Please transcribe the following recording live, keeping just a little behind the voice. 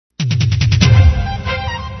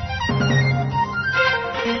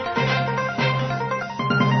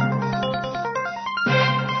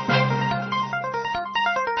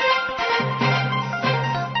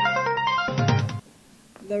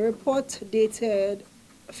report dated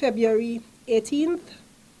February 18th.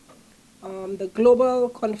 The global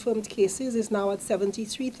confirmed cases is now at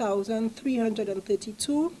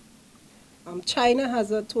 73,332. China has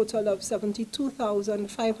a total of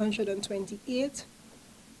 72,528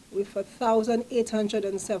 with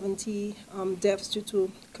 1,870 deaths due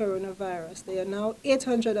to coronavirus. There are now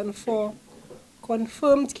 804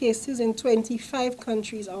 confirmed cases in 25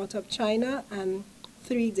 countries out of China and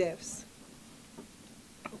 3 deaths.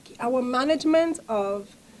 Okay. Our management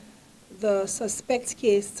of the suspect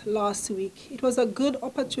case last week, it was a good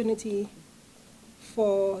opportunity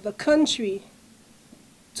for the country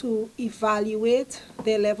to evaluate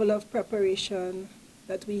their level of preparation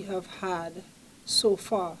that we have had so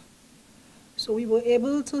far. So we were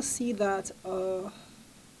able to see that a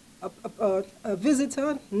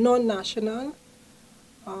visitor, non-national,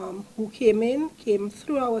 who came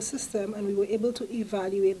through our system, and we were able to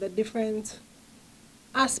evaluate the different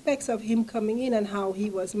aspects of him coming in and how he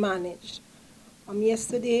was managed.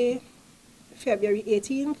 Yesterday, February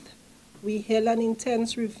 18th, we held an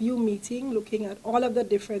intense review meeting looking at all of the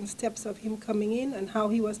different steps of him coming in and how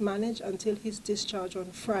he was managed until his discharge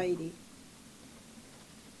on Friday.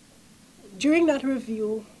 During that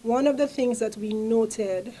review, one of the things that we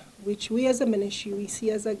noted, which we as a ministry we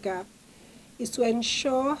see as a gap, is to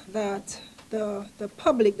ensure that the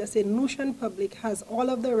public, the St. Lucian public, has all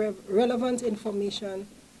of the relevant information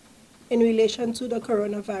in relation to the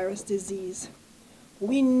coronavirus disease.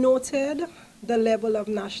 We noted the level of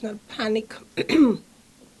national panic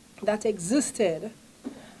that existed,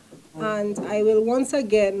 and I will once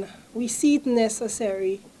again, we see it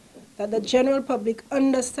necessary that the general public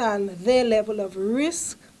understand their level of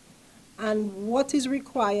risk and what is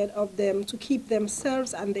required of them to keep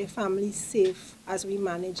themselves and their families safe as we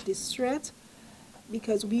manage this threat,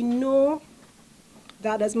 because we know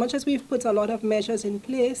that as much as we've put a lot of measures in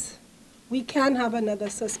place, we can have another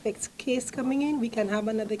suspect case coming in. We can have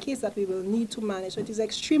another case that we will need to manage. So it is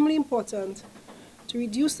extremely important to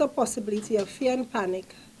reduce the possibility of fear and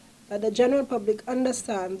panic, that the general public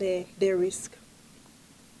understand their risk.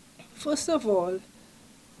 First of all,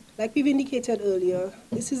 like we've indicated earlier,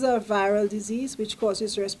 this is a viral disease which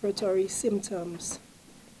causes respiratory symptoms.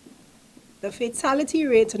 The fatality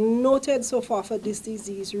rate noted so far for this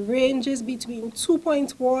disease ranges between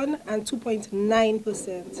 2.1 and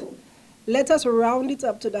 2.9%. Let us round it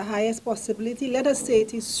up to the highest possibility. Let us say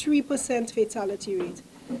it is 3% fatality rate.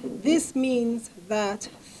 This means that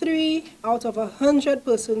 3 out of 100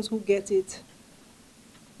 persons who get it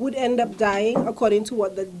would end up dying, according to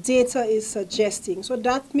what the data is suggesting. So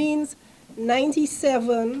that means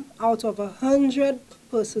 97 out of 100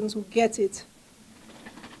 persons who get it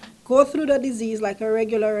go through the disease like a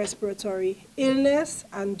regular respiratory illness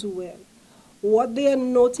and do well. What they are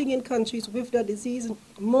noting in countries with the disease,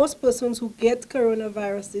 most persons who get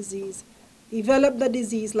coronavirus disease develop the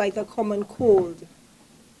disease like a common cold.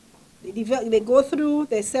 They go through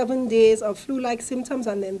their 7 days of flu-like symptoms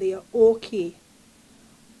and then they are okay.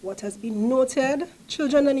 What has been noted,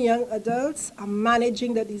 children and young adults are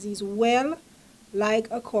managing the disease well, like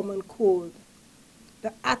a common cold.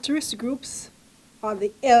 The at-risk groups are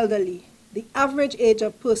the elderly. The average age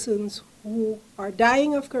of persons who are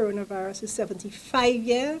dying of coronavirus is 75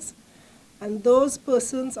 years, and those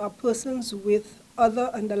persons are persons with other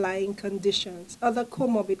underlying conditions, other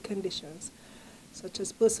comorbid conditions, such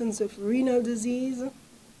as persons with renal disease,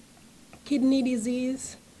 kidney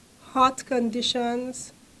disease, heart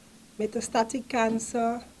conditions, metastatic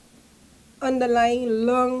cancer, underlying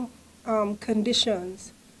lung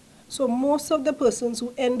conditions. So most of the persons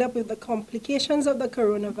who end up with the complications of the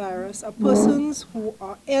coronavirus are persons who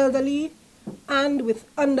are elderly and with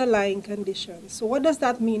underlying conditions. So what does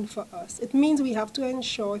that mean for us? It means we have to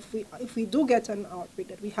ensure if we do get an outbreak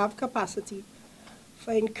that we have capacity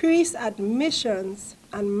for increased admissions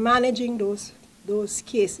and managing those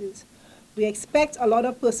cases. We expect a lot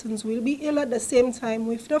of persons will be ill at the same time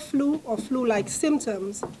with the flu or flu-like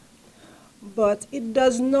symptoms, but it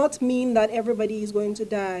does not mean that everybody is going to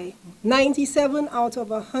die. 97 out of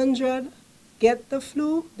 100 get the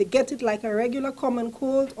flu. They get it like a regular common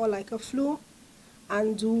cold or like a flu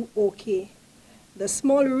and do okay. The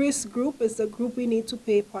small risk group is the group we need to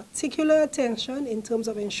pay particular attention in terms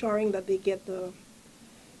of ensuring that they get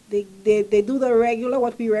they do the regular,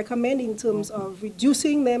 what we recommend in terms of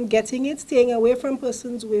reducing them getting it, staying away from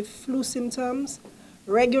persons with flu symptoms,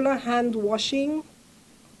 regular hand washing,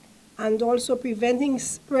 and also preventing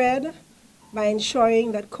spread by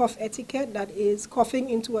ensuring that cough etiquette, that is coughing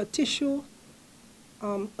into a tissue,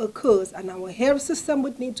 occurs. And our health system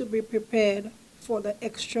would need to be prepared for the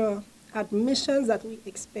extra admissions that we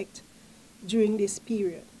expect during this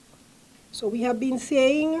period. So we have been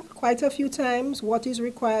saying quite a few times what is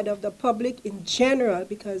required of the public in general,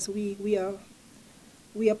 because we are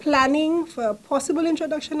planning for a possible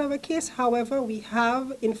introduction of a case. However, we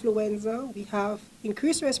have influenza, we have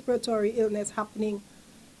increased respiratory illness happening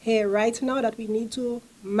here right now that we need to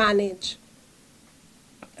manage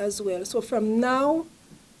as well. So from now,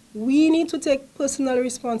 we need to take personal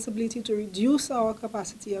responsibility to reduce our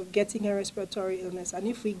capacity of getting a respiratory illness. And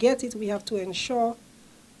if we get it, we have to ensure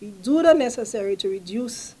we do the necessary to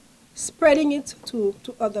reduce spreading it to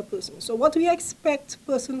other persons. So what we expect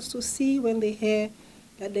persons to see when they hear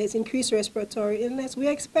that there's increased respiratory illness, we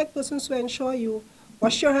expect persons to ensure you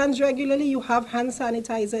wash your hands regularly, you have hand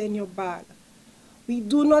sanitizer in your bag. We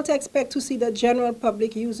do not expect to see the general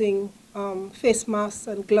public using face masks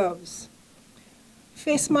and gloves.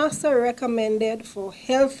 Face masks are recommended for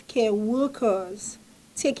healthcare workers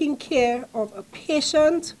taking care of a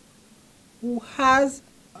patient who has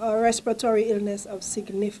a respiratory illness of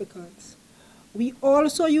significance. We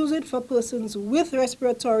also use it for persons with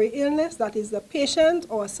respiratory illness, that is the patient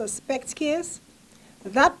or a suspect case.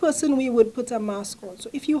 That person we would put a mask on. So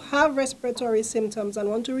if you have respiratory symptoms and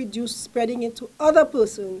want to reduce spreading it to other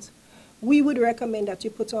persons, we would recommend that you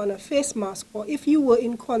put on a face mask. Or if you were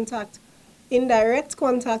in direct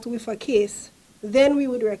contact with a case, then we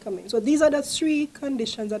would recommend. So these are the three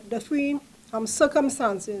conditions, the three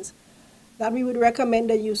circumstances that we would recommend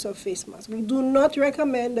the use of face masks. We do not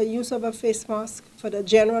recommend the use of a face mask for the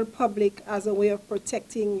general public as a way of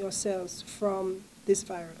protecting yourselves from this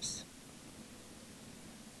virus.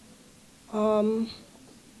 I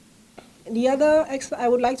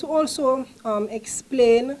would like to also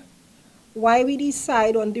explain why we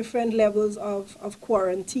decide on different levels of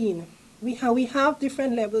quarantine. We have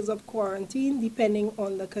different levels of quarantine depending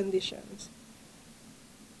on the conditions.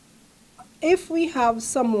 If we have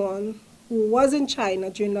someone who was in China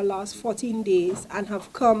during the last 14 days and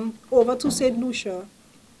have come over to St. Lucia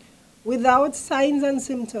without signs and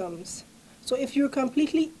symptoms, so if you're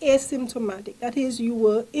completely asymptomatic, that is, you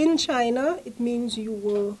were in China, it means you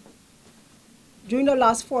were, during the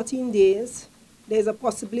last 14 days, there's a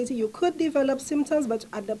possibility you could develop symptoms, but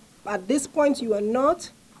at this point you are not.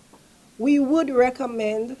 We would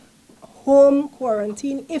recommend home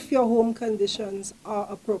quarantine if your home conditions are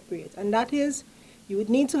appropriate. And that is, you would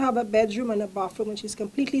need to have a bedroom and a bathroom which is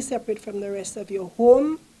completely separate from the rest of your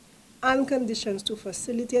home and conditions to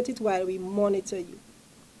facilitate it while we monitor you.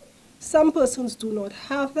 Some persons do not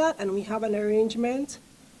have that, and we have an arrangement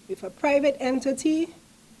with a private entity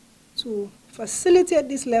to facilitate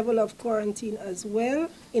this level of quarantine as well.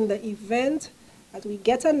 In the event that we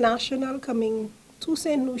get a national coming to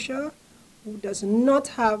St. Lucia who does not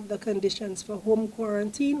have the conditions for home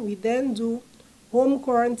quarantine, we then do home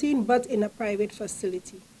quarantine but in a private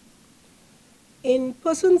facility. In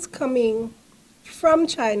persons coming from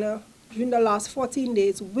China during the last 14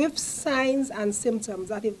 days with signs and symptoms,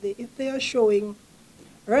 that if they are showing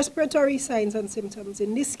respiratory signs and symptoms,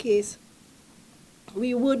 in this case,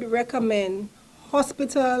 we would recommend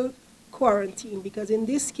hospital quarantine, because in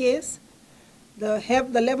this case,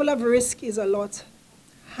 the level of risk is a lot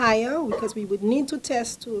higher, because we would need to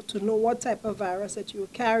test to know what type of virus that you're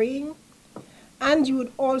carrying, and you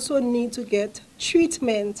would also need to get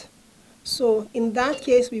treatment. So in that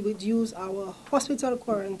case, we would use our hospital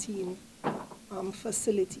quarantine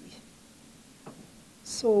facility.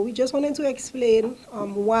 So we just wanted to explain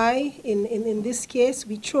why, in this case,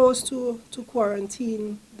 we chose to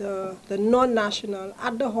quarantine the non-national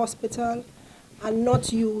at the hospital and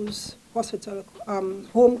not use hospital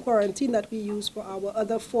home quarantine that we use for our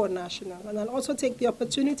other 4 nationals. And I'll also take the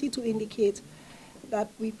opportunity to indicate that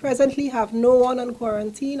we presently have no one on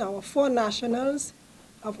quarantine. Our 4 nationals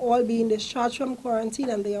have all been discharged from quarantine,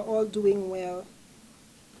 and they are all doing well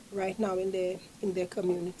right now in their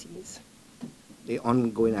communities. The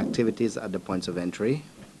ongoing activities at the points of entry.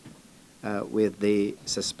 With the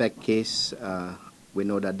suspect case, we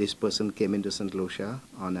know that this person came into St. Lucia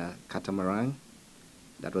on a catamaran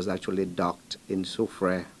that was actually docked in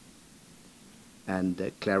Soufrière,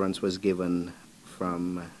 and clearance was given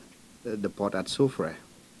from the port at Soufrière.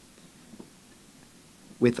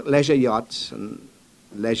 With leisure yachts and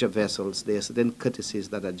leisure vessels, there are certain courtesies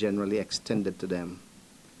that are generally extended to them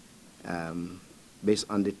based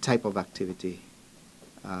on the type of activity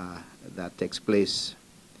that takes place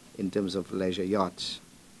in terms of leisure yachts.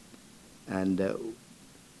 And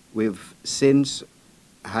we've since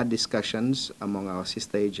had discussions among our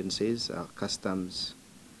sister agencies, our customs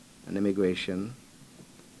and immigration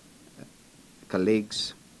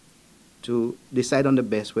colleagues, to decide on the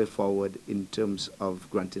best way forward in terms of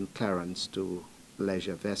granting clearance to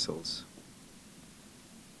leisure vessels.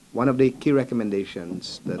 one of the key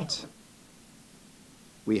recommendations that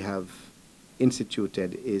we have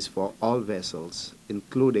instituted is for all vessels,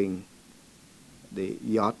 including the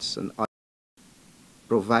yachts and others,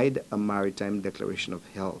 provide a maritime declaration of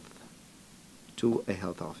health to a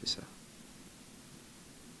health officer.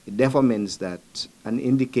 It therefore means that an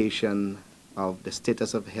indication of the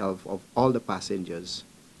status of health of all the passengers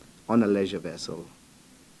on a leisure vessel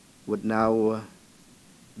would now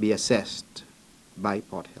be assessed by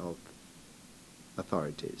port health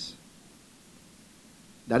authorities.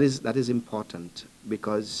 That is important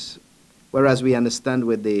because whereas we understand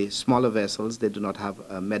with the smaller vessels they do not have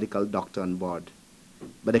a medical doctor on board,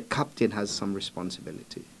 but the captain has some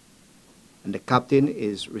responsibility. And the captain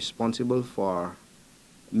is responsible for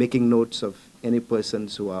making notes of any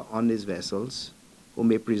persons who are on these vessels who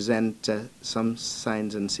may present some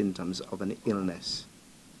signs and symptoms of an illness,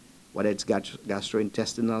 whether it's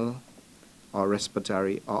gastrointestinal or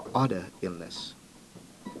respiratory or other illness.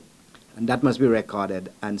 And that must be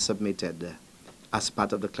recorded and submitted as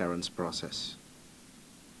part of the clearance process.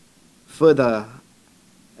 Further,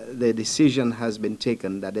 the decision has been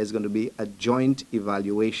taken that there's going to be a joint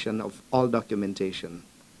evaluation of all documentation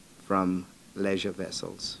from leisure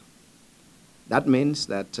vessels. That means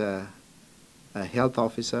that a health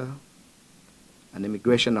officer, an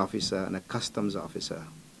immigration officer, and a customs officer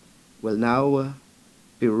will now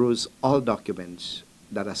peruse all documents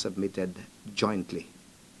that are submitted jointly.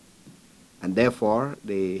 And therefore,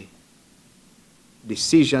 the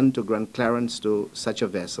decision to grant clearance to such a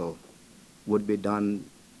vessel would be done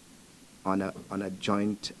on a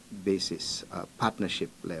joint basis, partnership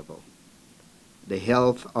level. The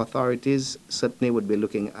health authorities certainly would be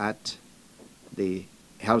looking at the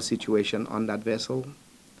health situation on that vessel,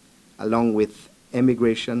 along with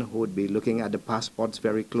immigration, who would be looking at the passports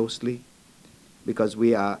very closely, because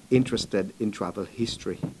we are interested in travel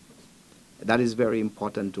history. That is very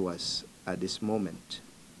important to us at this moment.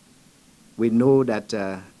 We know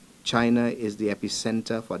that China is the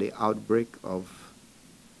epicenter for the outbreak of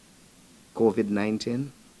COVID-19,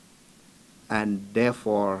 and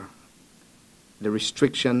therefore the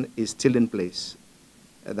restriction is still in place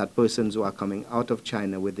that persons who are coming out of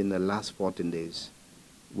China within the last 14 days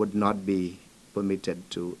would not be permitted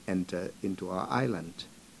to enter into our island.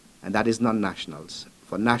 And that is non-nationals.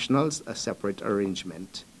 For nationals, a separate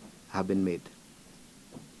arrangement have been made.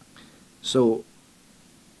 So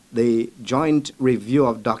the joint review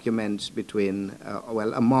of documents between,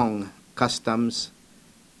 among customs,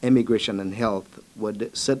 immigration, and health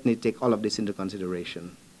would certainly take all of this into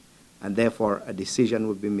consideration, and therefore a decision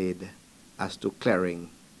would be made as to clearing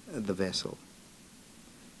the vessel.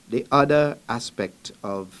 The other aspect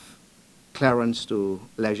of clearance to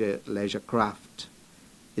leisure craft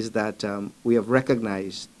is that we have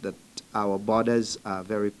recognized that our borders are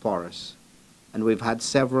very porous, and we've had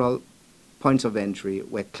several points of entry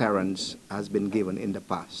where clearance has been given in the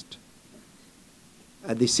past.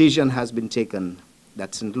 A decision has been taken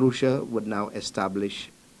that St. Lucia would now establish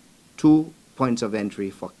 2 points of entry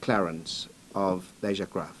for clearance of leisure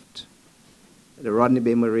craft: the Rodney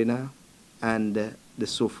Bay Marina and the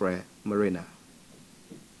Soufriere Marina.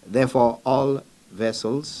 Therefore, all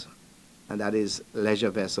vessels, and that is leisure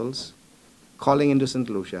vessels, calling into St.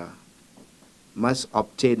 Lucia must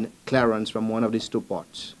obtain clearance from one of these 2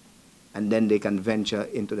 ports, and then they can venture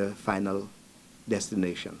into the final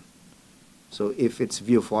destination. So if it's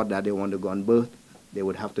Vieux-Fort that they want to go on berth, they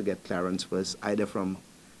would have to get clearance first, either from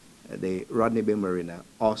the Rodney Bay Marina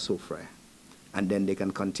or Soufriere, and then they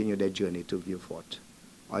can continue their journey to Vieux-Fort.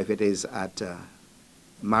 Or if it is at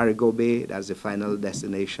Marigot Bay, that's the final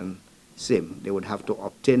destination, same. They would have to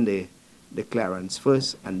obtain the clearance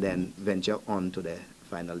first and then venture on to the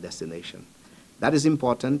final destination. That is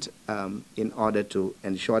important in order to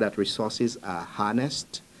ensure that resources are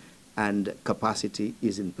harnessed and capacity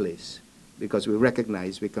is in place, because we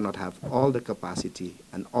recognize we cannot have all the capacity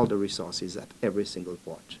and all the resources at every single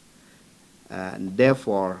port. And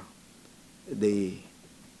therefore, the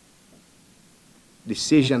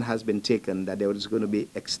decision has been taken that there is going to be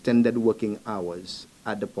extended working hours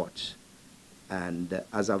at the ports. And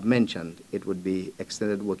as I've mentioned, it would be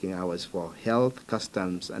extended working hours for health,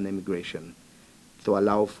 customs, and immigration, to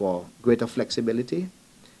allow for greater flexibility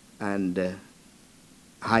and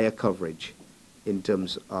higher coverage in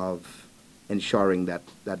terms of ensuring that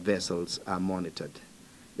vessels are monitored.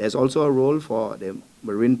 There's also a role for the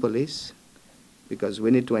Marine Police, because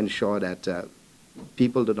we need to ensure that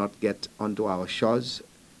people do not get onto our shores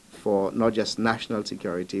for not just national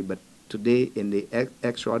security, but today in the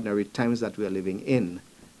extraordinary times that we are living in,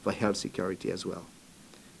 for health security as well.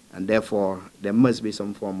 And therefore, there must be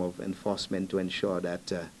some form of enforcement to ensure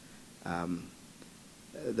that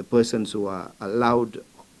The persons who are allowed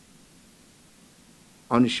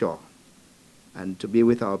onshore and to be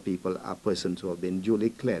with our people are persons who have been duly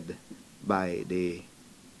cleared by the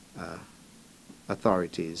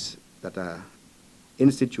authorities that are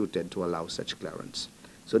instituted to allow such clearance.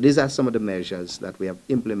 So these are some of the measures that we have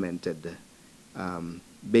implemented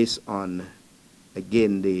based on,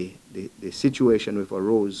 again, the situation which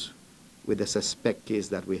arose with the suspect case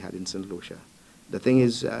that we had in St. Lucia. The thing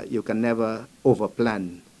is, you can never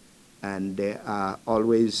overplan, and there are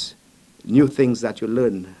always new things that you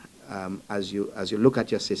learn as you look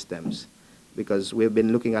at your systems, because we've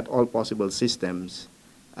been looking at all possible systems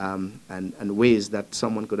and ways that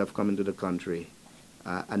someone could have come into the country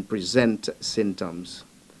and present symptoms.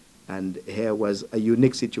 And here was a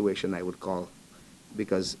unique situation, I would call,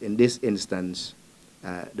 because in this instance,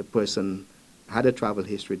 the person had a travel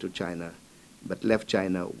history to China, but left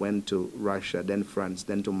China, went to Russia, then France,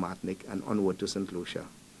 then to Martinique, and onward to St. Lucia.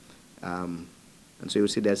 And so you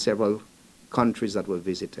see there are several countries that were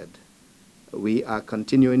visited. We are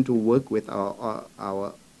continuing to work with our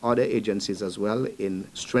other agencies as well in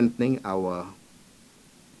strengthening our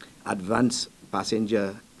advanced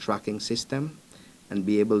passenger tracking system and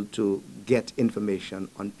be able to get information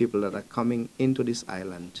on people that are coming into this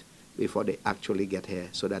island before they actually get here,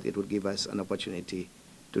 so that it would give us an opportunity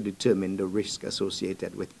to determine the risk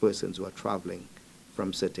associated with persons who are traveling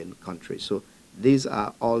from certain countries. So these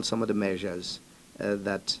are all some of the measures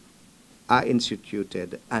that are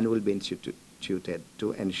instituted and will be instituted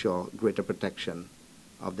to ensure greater protection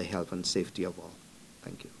of the health and safety of all.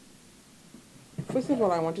 Thank you. First of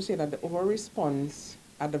all, I want to say that the overall response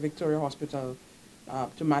at the Victoria Hospital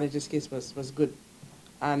to manage this case was good.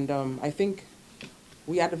 And I think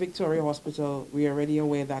we at the Victoria Hospital, we are already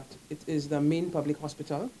aware that it is the main public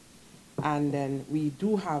hospital. And then we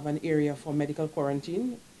do have an area for medical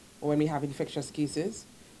quarantine when we have infectious cases.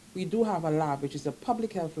 We do have a lab, which is a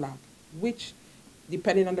public health lab, which,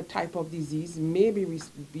 depending on the type of disease, may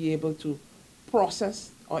be able to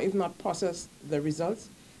process, or if not process the results,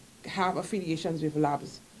 have affiliations with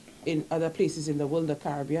labs in other places in the world, the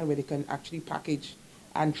Caribbean, where they can actually package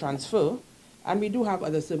and transfer. And we do have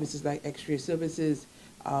other services like X-ray services,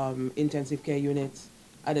 intensive care units,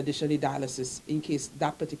 and additionally dialysis in case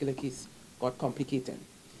that particular case got complicated.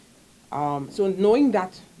 So knowing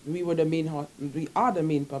that we are the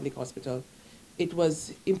main public hospital, it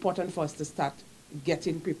was important for us to start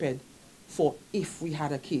getting prepared for if we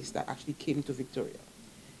had a case that actually came to Victoria.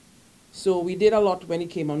 So we did a lot when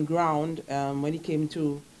it came on ground, when it came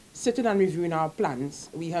to sitting and reviewing our plans.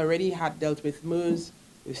 We already had dealt with MERS,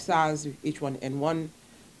 with SARS, with H1N1,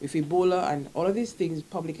 with Ebola, and all of these things,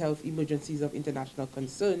 public health emergencies of international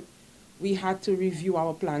concern. We had to review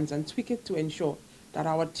our plans and tweak it to ensure that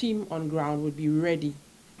our team on ground would be ready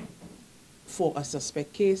for a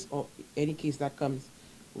suspect case or any case that comes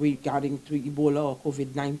regarding to Ebola or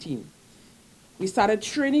COVID-19. We started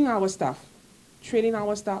training our staff,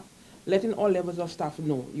 letting all levels of staff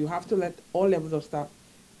know. You have to let all levels of staff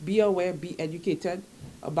be aware, be educated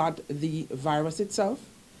about the virus itself.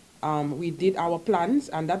 We did our plans,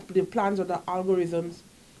 and the plans or the algorithms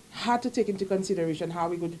had to take into consideration how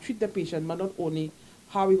we're going to treat the patient, but not only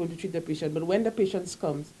how we're going to treat the patient, but when the patient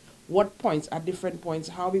comes, what points, at different points,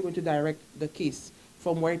 how we're going to direct the case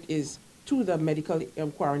from where it is to the medical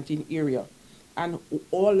quarantine area, and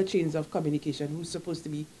all the chains of communication, who's supposed to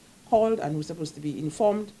be called and who's supposed to be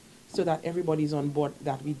informed, so that everybody's on board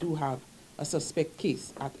that we do have a suspect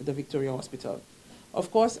case at the Victoria Hospital.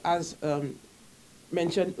 Of course, as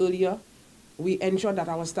mentioned earlier, we ensure that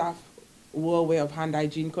our staff were aware of hand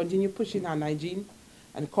hygiene, continue pushing hand hygiene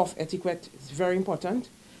and cough etiquette. It's very important.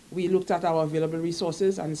 We looked at our available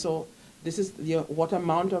resources, and so this is what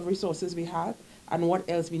amount of resources we had and what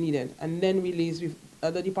else we needed. And then we liaised with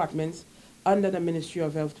other departments under the Ministry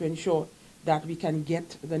of Health to ensure that we can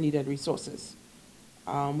get the needed resources.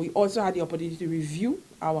 We also had the opportunity to review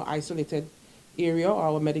our isolated area,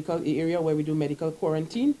 our medical area where we do medical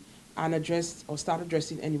quarantine, and address or start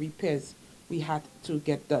addressing any repairs we had to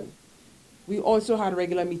get done. We also had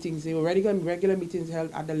regular meetings. There were regular meetings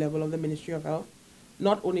held at the level of the Ministry of Health,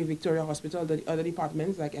 not only Victoria Hospital, but the other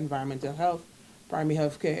departments like environmental health, primary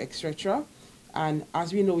health care, etc. And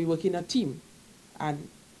as we know, we work in a team, and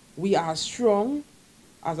we are strong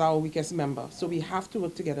as our weakest member. So we have to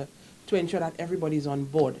work together to ensure that everybody's on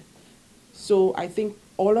board. So I think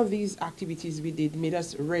all of these activities we did made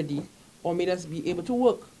us ready, or made us be able to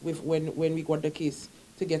work with when we got the case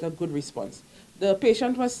to get a good response. The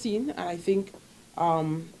patient was seen, and I think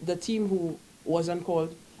the team who was on call,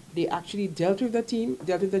 they actually dealt with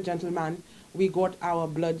the gentleman. We got our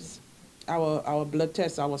bloods our blood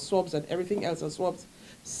tests, our swabs, and everything else, our swabs,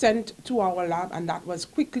 sent to our lab, and that was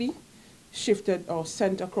quickly shifted or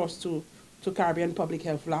sent across to Caribbean Public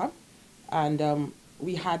Health Lab. And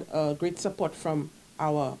we had great support from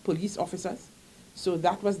our police officers. So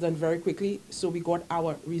that was done very quickly. So we got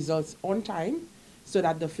our results on time so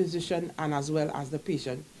that the physician and as well as the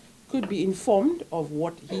patient could be informed of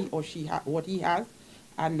what he or she what he has,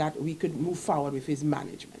 and that we could move forward with his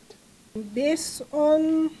management. Based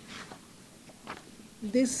on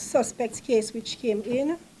this suspect case which came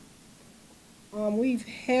in, we've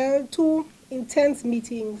held 2 intense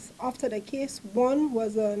meetings after the case. One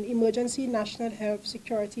was an emergency national health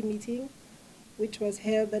security meeting, which was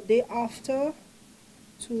held the day after,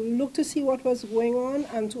 to look to see what was going on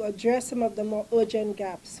and to address some of the more urgent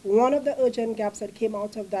gaps. One of the urgent gaps that came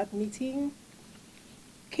out of that meeting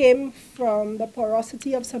came from the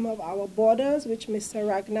porosity of some of our borders, which Mr.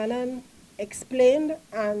 Ragnanan explained,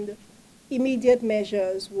 and immediate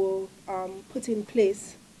measures were put in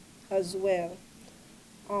place as well.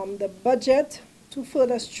 The budget to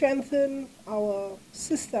further strengthen our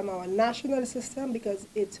system, our national system, because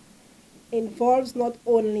it involves not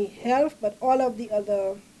only health but all of the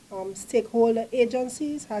other stakeholder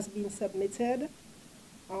agencies, has been submitted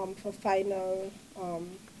for final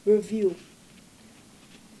review.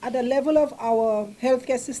 At the level of our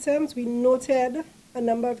healthcare systems, we noted a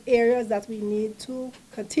number of areas that we need to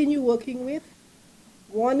continue working with.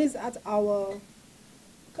 One is at our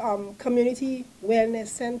community wellness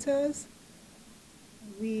centers.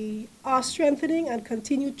 We are strengthening and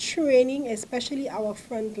continue training, especially our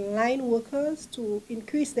frontline workers, to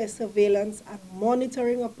increase their surveillance and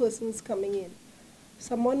monitoring of persons coming in.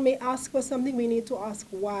 Someone may ask for something, we need to ask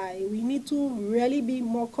why. We need to really be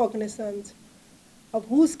more cognizant of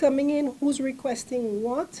who's coming in, who's requesting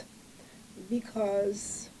what,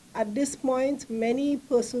 because at this point, many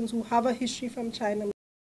persons who have a history from China may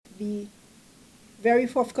be very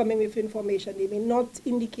forthcoming with information. They may not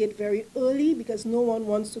indicate very early because no one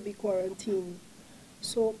wants to be quarantined.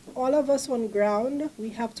 So all of us on ground, we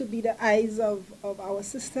have to be the eyes of our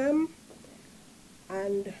system.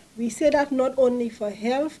 And we say that not only for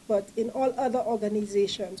health, but in all other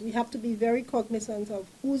organizations. We have to be very cognizant of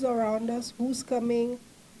who's around us, who's coming,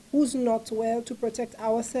 who's not well, to protect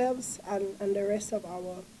ourselves and the rest of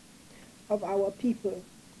our people.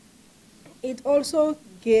 It also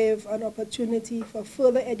gave an opportunity for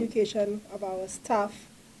further education of our staff,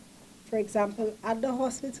 for example, at the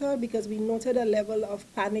hospital, because we noted a level of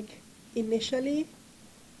panic initially,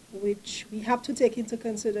 which we have to take into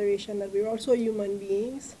consideration that we're also human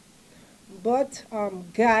beings, but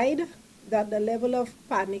guide that the level of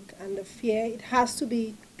panic and the fear, it has to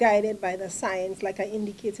be guided by the science, like I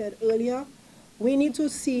indicated earlier. We need to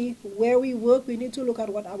see where we work, we need to look at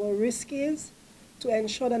what our risk is to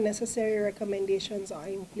ensure the necessary recommendations are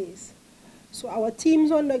in place. So our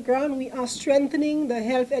teams on the ground, we are strengthening the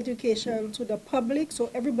health education to the public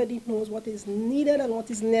so everybody knows what is needed and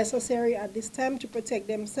what is necessary at this time to protect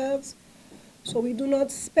themselves. So we do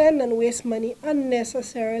not spend and waste money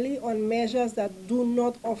unnecessarily on measures that do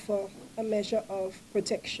not offer a measure of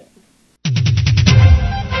protection.